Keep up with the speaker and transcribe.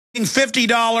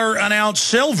$50 an ounce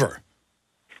silver.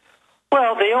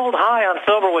 Well, the old high on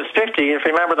silver was 50. If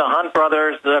you remember the Hunt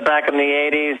brothers back in the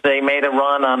 80s, they made a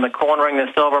run on the cornering the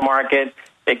silver market.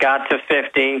 It got to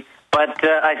 50. But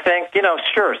I think,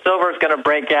 sure, silver is going to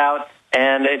break out,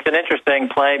 and it's an interesting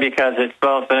play because it's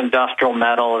both an industrial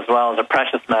metal as well as a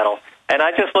precious metal. And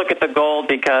I just look at the gold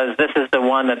because this is the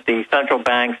one that the central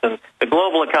banks and the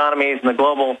global economies and the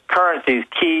global currencies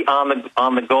key on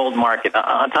the gold market.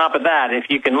 On top of that, if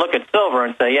you can look at silver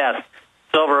and say, yes,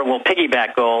 silver will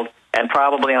piggyback gold and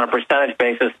probably on a percentage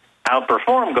basis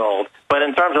outperform gold. But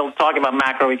in terms of talking about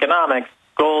macroeconomics,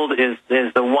 gold is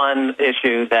the one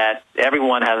issue that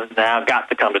everyone has now got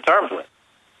to come to terms with.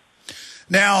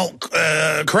 Now,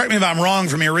 correct me if I'm wrong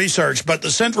from your research, but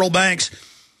the central banks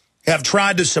have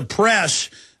tried to suppress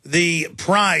the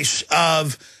price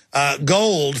of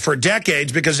gold for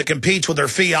decades because it competes with their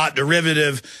fiat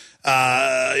derivative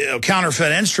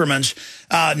counterfeit instruments.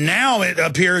 Now it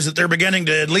appears that they're beginning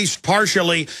to at least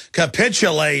partially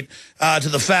capitulate to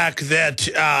the fact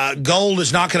that gold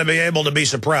is not going to be able to be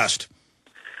suppressed.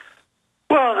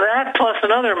 Well, that plus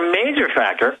another major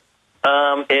factor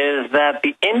is that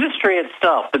the industry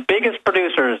itself, the biggest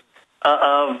producers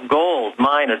of gold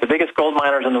miners, the biggest gold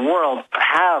miners in the world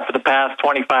have for the past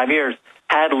 25 years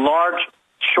had large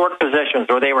short positions,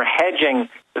 or they were hedging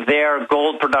their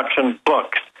gold production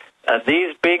books.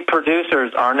 These big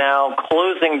producers are now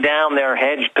closing down their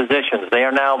hedged positions. They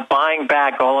are now buying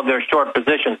back all of their short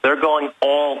positions. They're going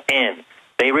all in.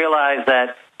 They realize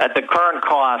that at the current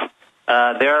cost,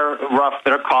 their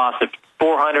cost of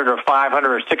 $400 or $500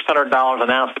 or $600 an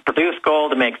ounce to produce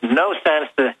gold, it makes no sense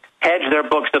to hedge their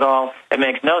books at all. It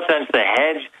makes no sense to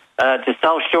hedge to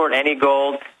sell short any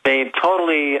gold. They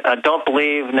totally don't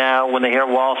believe now when they hear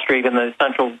Wall Street and the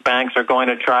central banks are going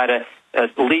to try to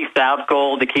lease out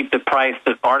gold to keep the price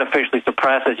artificially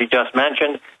suppressed, as you just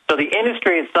mentioned. So the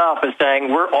industry itself is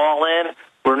saying we're all in.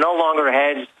 We're no longer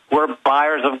hedged. We're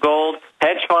buyers of gold.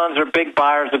 Hedge funds are big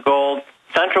buyers of gold.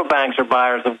 Central banks are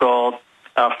buyers of gold.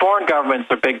 Foreign governments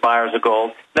are big buyers of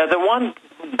gold. Now, the one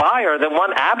buyer, the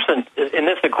one absent in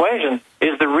this equation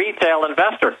is the retail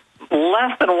investor.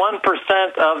 Less than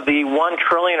 1% of the $1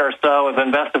 trillion or so of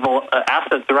investable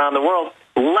assets around the world,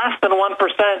 less than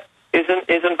 1% is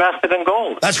invested in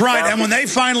gold. That's right. And when they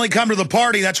finally come to the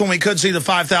party, that's when we could see the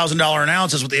 $5,000 an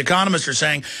ounce, is what the economists are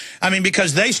saying. I mean,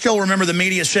 because they still remember the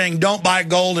media saying, don't buy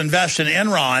gold, invest in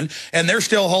Enron. And they're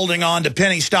still holding on to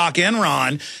penny stock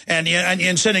Enron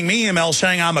and sending me emails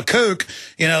saying I'm a kook.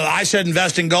 I said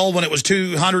invest in gold when it was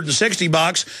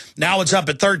 $260. Now it's up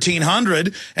at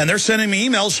 $1,300. And they're sending me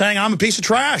emails saying I'm a piece of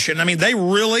trash. And I mean, they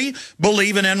really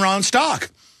believe in Enron stock.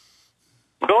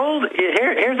 Gold,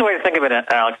 here's the way to think of it,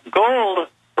 Alex. Gold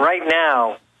right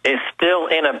now is still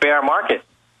in a bear market.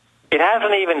 It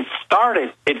hasn't even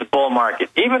started its bull market.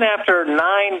 Even after 9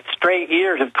 straight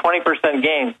years of 20%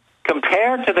 gains,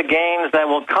 compared to the gains that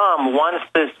will come once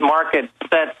this market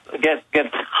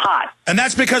gets hot. And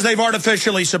that's because they've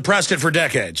artificially suppressed it for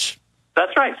decades.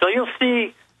 That's right. So you'll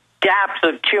see gaps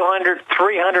of $200,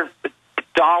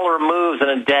 $300 moves in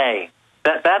a day.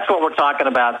 That's what we're talking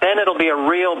about. Then it'll be a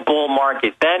real bull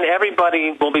market. Then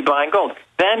everybody will be buying gold.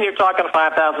 Then you're talking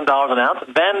 $5,000 an ounce.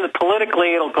 Then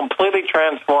politically it'll completely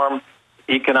transform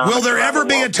economics. Will there ever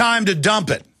be a time to dump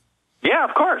it? Yeah,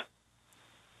 of course.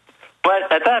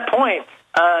 But at that point,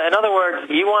 in other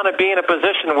words, you want to be in a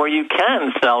position where you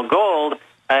can sell gold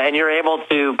and you're able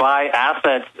to buy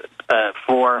assets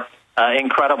for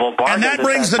incredible bargains. And that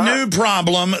brings the new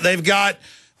problem. They've got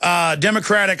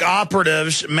Democratic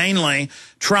operatives, mainly,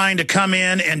 trying to come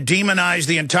in and demonize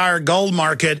the entire gold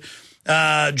market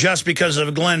just because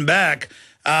of Glenn Beck.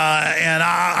 And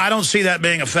I don't see that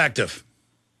being effective.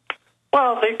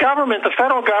 Well, the government, the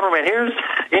federal government, here's,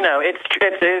 as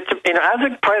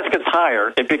the price gets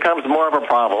higher, it becomes more of a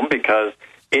problem because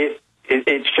it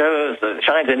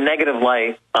shines a negative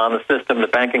light on the system, the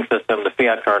banking system, the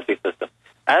fiat currency system.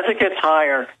 As it gets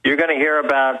higher, you're going to hear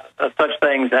about such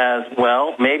things as,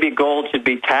 well, maybe gold should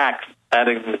be taxed at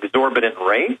an exorbitant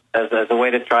rate as a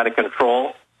way to try to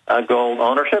control gold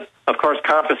ownership. Of course,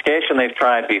 confiscation they've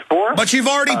tried before. But you've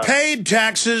already paid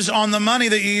taxes on the money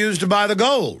that you used to buy the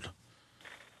gold.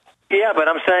 Yeah, but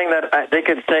I'm saying that they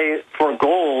could say for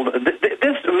gold,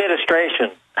 this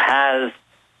administration has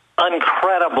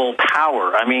incredible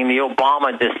power. I mean, the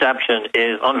Obama deception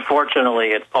is, unfortunately,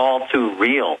 it's all too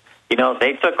real.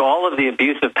 They took all of the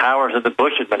abusive powers of the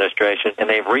Bush administration and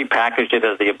they've repackaged it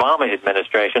as the Obama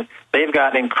administration. They've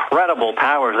got incredible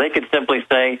powers. They could simply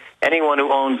say anyone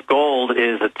who owns gold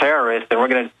is a terrorist and we're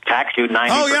going to tax you 90%.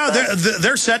 Oh, yeah,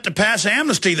 they're set to pass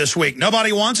amnesty this week.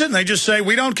 Nobody wants it and they just say,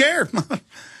 we don't care.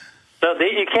 So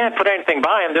you can't put anything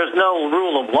by them. There's no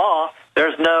rule of law.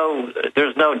 There's no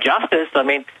justice. I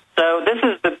mean, so this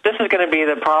is going to be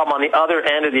the problem on the other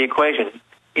end of the equation.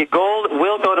 Gold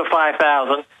will go to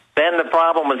 5,000. Then the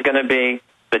problem is going to be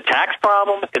the tax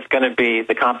problem. It's going to be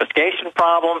the confiscation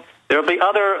problem. There will be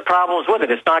other problems with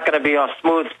it. It's not going to be a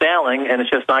smooth sailing, and it's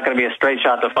just not going to be a straight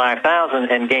shot to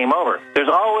 5,000 and game over. As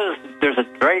always,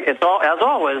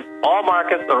 all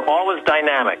markets are always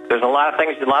dynamic. There's a lot of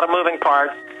things, a lot of moving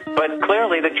parts, but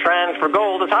clearly the trend for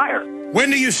gold is higher. When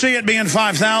do you see it being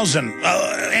 5,000?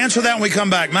 Answer that when we come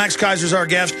back. Max Keiser's our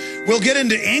guest. We'll get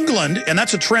into England, and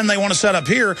that's a trend they want to set up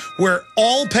here, where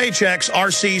all paychecks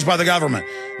are seized by the government.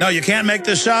 No, you can't make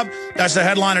this up. That's the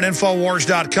headline at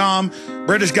Infowars.com.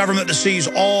 British government to seize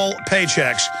all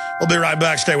paychecks. We'll be right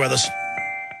back. Stay with us.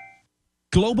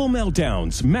 Global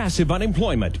meltdowns, massive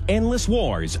unemployment, endless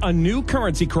wars, a new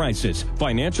currency crisis,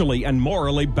 financially and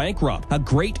morally bankrupt. A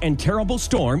great and terrible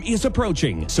storm is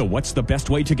approaching. So what's the best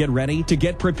way to get ready, to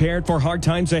get prepared for hard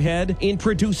times ahead?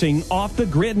 Introducing Off the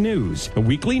Grid News, a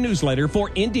weekly newsletter for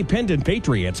independent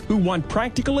patriots who want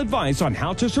practical advice on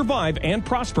how to survive and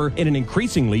prosper in an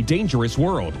increasingly dangerous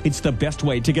world. It's the best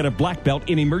way to get a black belt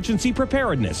in emergency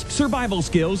preparedness, survival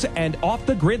skills, and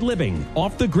off-the-grid living.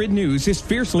 Off the Grid News is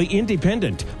fiercely independent,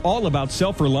 all about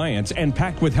self-reliance, and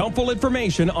packed with helpful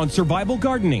information on survival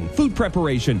gardening, food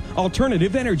preparation,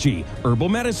 alternative energy, herbal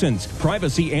medicines,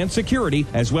 privacy and security,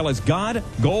 as well as God,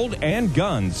 gold, and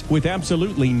guns, with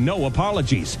absolutely no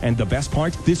apologies. And the best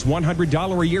part, this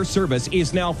 $100 a year service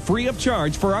is now free of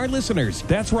charge for our listeners.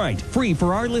 That's right, free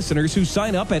for our listeners who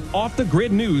sign up at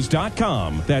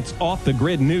offthegridnews.com. That's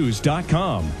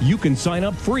offthegridnews.com. You can sign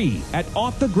up free at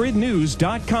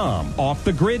offthegridnews.com.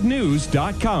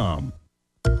 offthegridnews.com.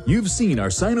 You've seen our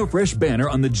SinoFresh banner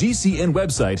on the GCN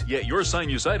website. Yet your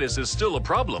sinusitis is still a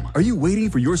problem. Are you waiting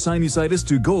for your sinusitis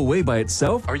to go away by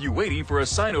itself? Are you waiting for a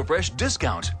SinoFresh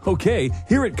discount? Okay,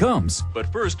 here it comes.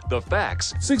 But first, the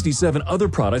facts. 67 other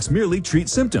products merely treat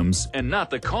symptoms, And not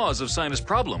the cause of sinus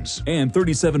problems. and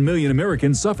 37 million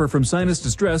Americans suffer from sinus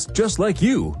distress just like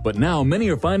you. But now many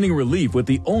are finding relief with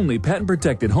the only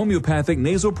patent-protected homeopathic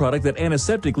nasal product that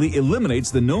antiseptically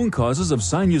eliminates the known causes of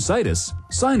sinusitis.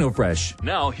 SinoFresh.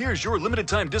 Now, here's your limited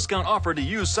time discount offer to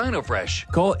use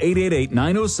SinoFresh. Call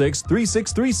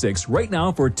 888-906-3636 right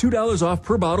now for $2 off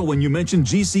per bottle when you mention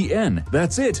GCN.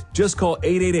 That's it. Just call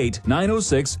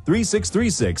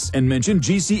 888-906-3636 and mention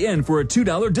GCN for a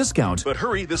 $2 discount. But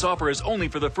hurry, this offer is only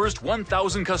for the first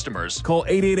 1,000 customers. Call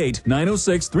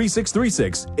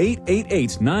 888-906-3636.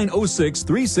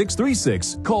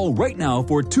 888-906-3636. Call right now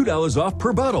for $2 off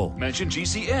per bottle. Mention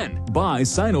GCN. Buy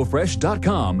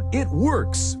SinoFresh.com. It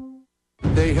works.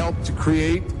 They helped to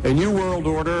create a new world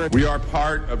order. We are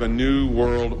part of a new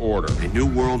world order. A new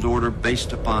world order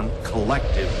based upon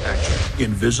collective action.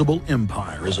 Invisible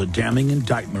Empire is a damning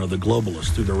indictment of the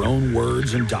globalists through their own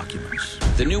words and documents.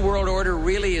 The New World Order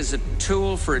really is a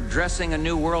tool for addressing a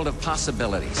new world of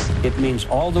possibilities. It means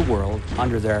all the world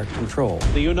under their control.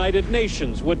 The United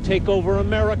Nations would take over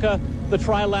America. The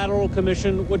Trilateral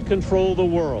Commission would control the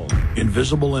world.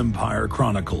 Invisible Empire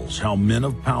chronicles how men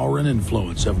of power and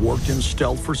influence have worked in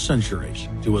stealth for centuries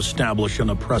to establish an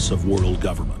oppressive world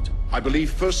government. I believe,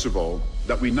 first of all,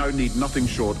 that we now need nothing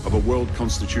short of a world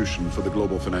constitution for the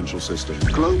global financial system.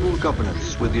 Global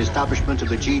governance with the establishment of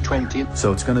the G20.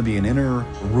 So it's going to be an inner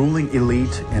ruling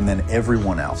elite and then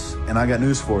everyone else. And I got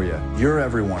news for you. You're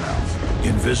everyone else.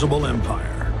 Invisible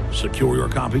Empire. Secure your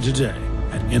copy today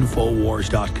at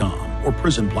Infowars.com or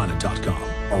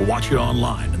PrisonPlanet.com, or watch it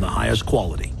online in the highest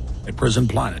quality at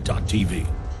PrisonPlanet.tv.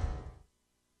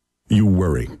 You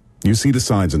worry. You see the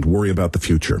signs and worry about the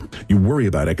future. You worry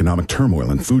about economic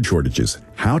turmoil and food shortages.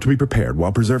 How to be prepared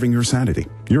while preserving your sanity.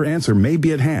 Your answer may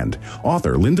be at hand.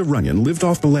 Author Linda Runyon lived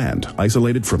off the land,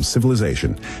 isolated from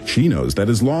civilization. She knows that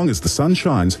as long as the sun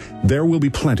shines, there will be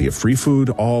plenty of free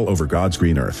food all over God's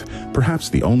green earth. Perhaps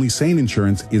the only sane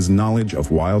insurance is knowledge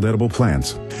of wild edible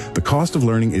plants. The cost of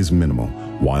learning is minimal.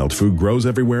 Wild food grows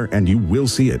everywhere, and you will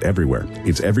see it everywhere.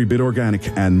 It's every bit organic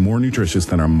and more nutritious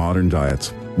than our modern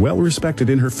diets. Well respected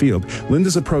in her field,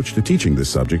 Linda's approach to teaching this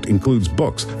subject includes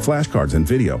books, flashcards, and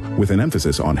video with an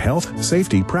emphasis on health,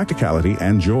 safety, practicality,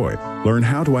 and joy. Learn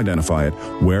how to identify it,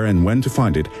 where and when to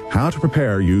find it, how to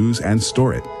prepare, use, and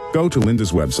store it. Go to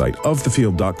Linda's website,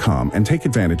 ofthefield.com, and take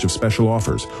advantage of special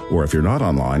offers. Or if you're not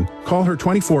online, call her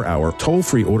 24-hour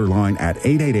toll-free order line at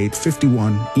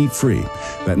 888-51-EAT-FREE.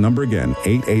 That number again,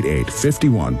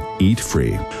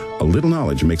 888-51-EAT-FREE. A little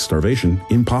knowledge makes starvation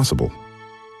impossible.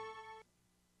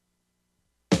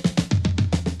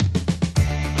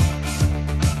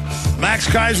 Max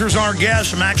Keiser's our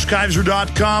guest,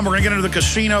 MaxKeiser.com. We're going to get into the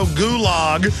casino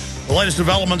gulag, The latest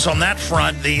developments on that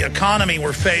front, the economy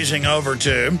we're phasing over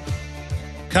to,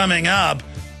 coming up.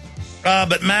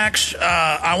 But, Max,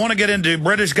 I want to get into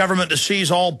British government to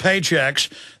seize all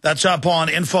paychecks. That's up on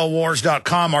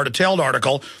Infowars.com, our detailed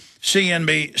article.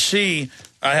 CNBC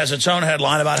has its own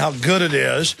headline about how good it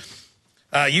is.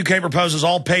 UK proposes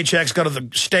all paychecks go to the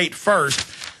state first.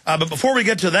 But before we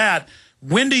get to that,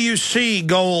 when do you see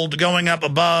gold going up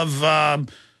above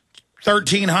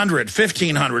 1,300,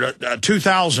 1,500,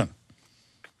 2,000?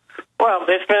 Well,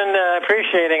 it's been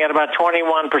appreciating at about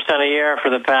 21% a year for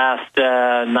the past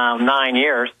now 9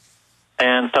 years,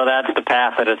 and so that's the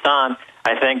path that it's on.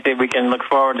 I think that we can look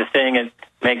forward to seeing it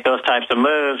make those types of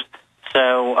moves.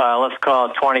 So let's call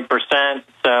it 20%.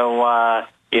 So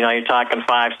you're talking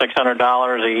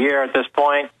 $500-600 a year at this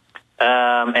point,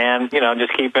 and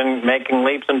just keeping making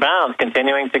leaps and bounds,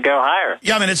 continuing to go higher.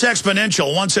 Yeah, I mean it's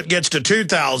exponential. Once it gets to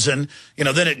 2,000,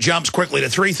 then it jumps quickly to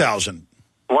 3,000.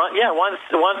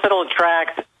 Once it'll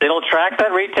attract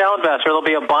that retail investor. There'll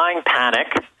be a buying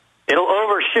panic. It'll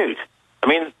overshoot. I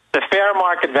mean, the fair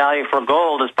market value for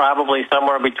gold is probably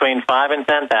somewhere between 5,000 and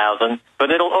 10,000,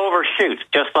 but it'll overshoot,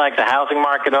 just like the housing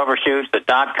market overshoots, the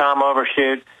 .com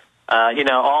overshoot.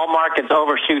 All markets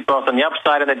overshoot both on the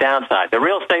upside and the downside. The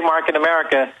real estate market in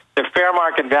America, the fair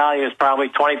market value is probably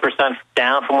 20%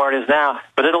 down from where it is now,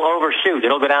 but it'll overshoot.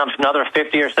 It'll go down to another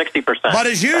 50 or 60%. But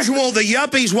as usual, the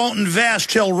yuppies won't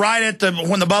invest till right at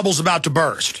when the bubble's about to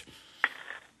burst.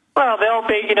 Well, they'll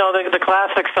be, the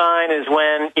classic sign is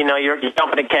when, you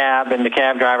jump in a cab and the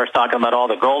cab driver's talking about all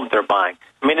the gold they're buying.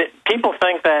 I mean, people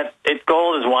think that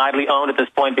gold is widely owned at this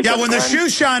point. Because when the shoe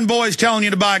shine boy's telling you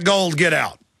to buy gold, get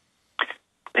out.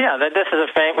 Yeah, this is a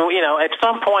thing. At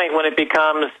some point when it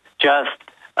becomes just,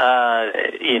 like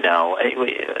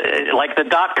the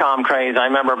 .com craze, I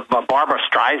remember Barbara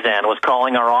Streisand was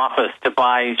calling our office to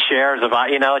buy shares of,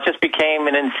 it just became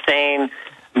an insane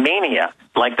mania,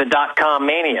 like the .com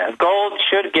mania. Gold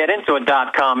should get into a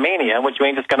 .com mania, which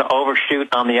means it's going to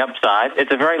overshoot on the upside.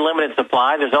 It's a very limited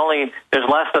supply. There's less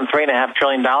than $3.5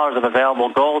 trillion of available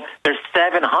gold. There's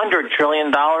 $700 trillion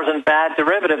in bad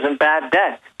derivatives and bad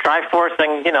debt. Try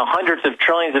forcing, hundreds of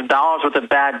trillions of dollars worth of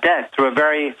bad debt through a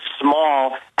very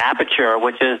small aperture,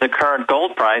 which is the current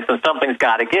gold price, and something's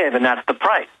got to give, and that's the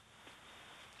price.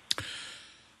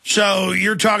 So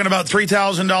you're talking about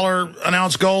 $3,000 an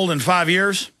ounce gold in 5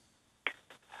 years?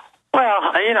 Well,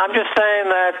 I'm just saying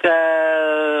that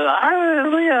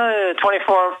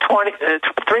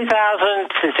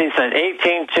 3,000, he said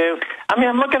 18.2. I mean,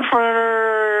 I'm looking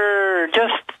for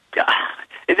just...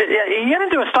 You get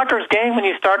into a sucker's game when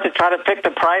you start to try to pick the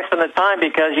price and the time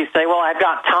because you say, well, I've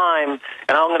got time,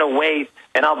 and I'm going to wait,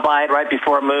 and I'll buy it right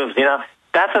before it moves.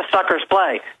 That's a sucker's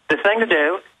play. The thing to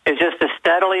do is just to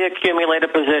steadily accumulate a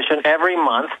position every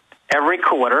month, every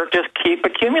quarter. Just keep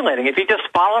accumulating. If you just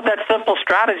followed that simple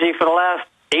strategy for the last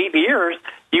 8 years,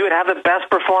 you would have the best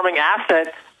performing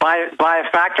asset by a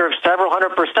factor of several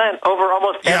 100% over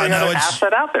almost every other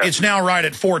asset out there. It's now right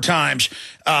at 4 times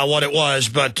what it was,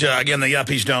 but again, the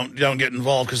yuppies don't get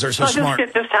involved because they're so smart.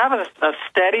 Just have a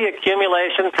steady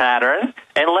accumulation pattern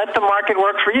and let the market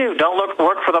work for you. Don't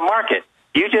work for the market.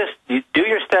 You do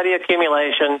your steady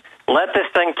accumulation, let this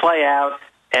thing play out,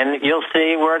 and you'll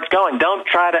see where it's going. Don't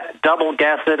try to double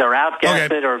guess it or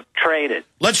outguess it or trade it.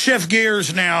 Let's shift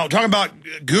gears now. Talk about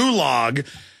Gulag.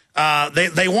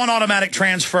 They want automatic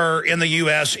transfer in the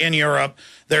U.S., in Europe.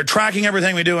 They're tracking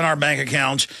everything we do in our bank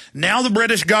accounts. Now the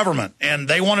British government, and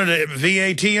they wanted a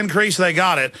VAT increase, they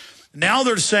got it. Now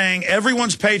they're saying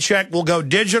everyone's paycheck will go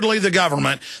digitally to the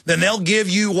government, then they'll give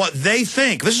you what they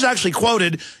think. This is actually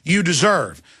quoted, you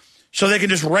deserve. So they can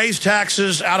just raise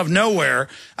taxes out of nowhere.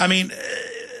 I mean,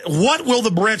 what will the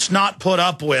Brits not put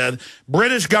up with?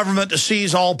 British government to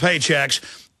seize all paychecks.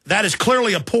 That is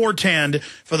clearly a portend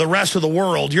for the rest of the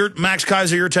world. Max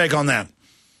Keiser, your take on that?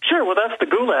 Sure. Well, that's the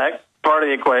Gulag part of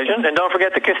the equation. And don't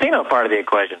forget the casino part of the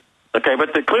equation. Okay,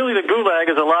 but clearly the Gulag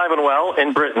is alive and well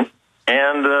in Britain.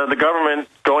 And the government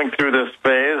going through this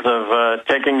phase of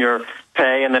taking your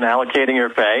pay and then allocating your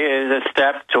pay is a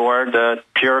step toward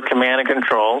pure command and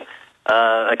control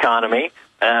economy.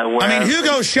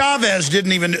 Hugo Chavez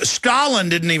Stalin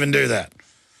didn't even do that.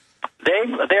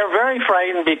 They're very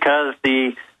frightened because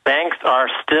the banks are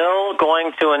still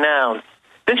going to announce.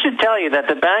 This should tell you that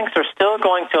the banks are still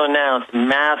going to announce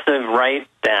massive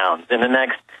write-downs in the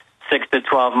next 6 to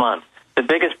 12 months. The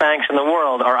biggest banks in the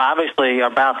world are obviously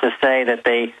about to say that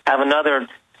they have another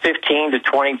 $15 to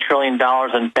 $20 trillion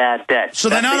in bad debt. So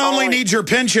they not only need your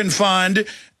pension fund,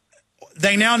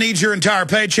 they now need your entire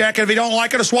paycheck, and if you don't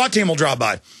like it, a SWAT team will drop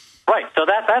by. Right. So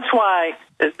that's why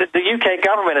the UK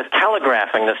government is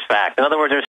telegraphing this fact. In other words, they're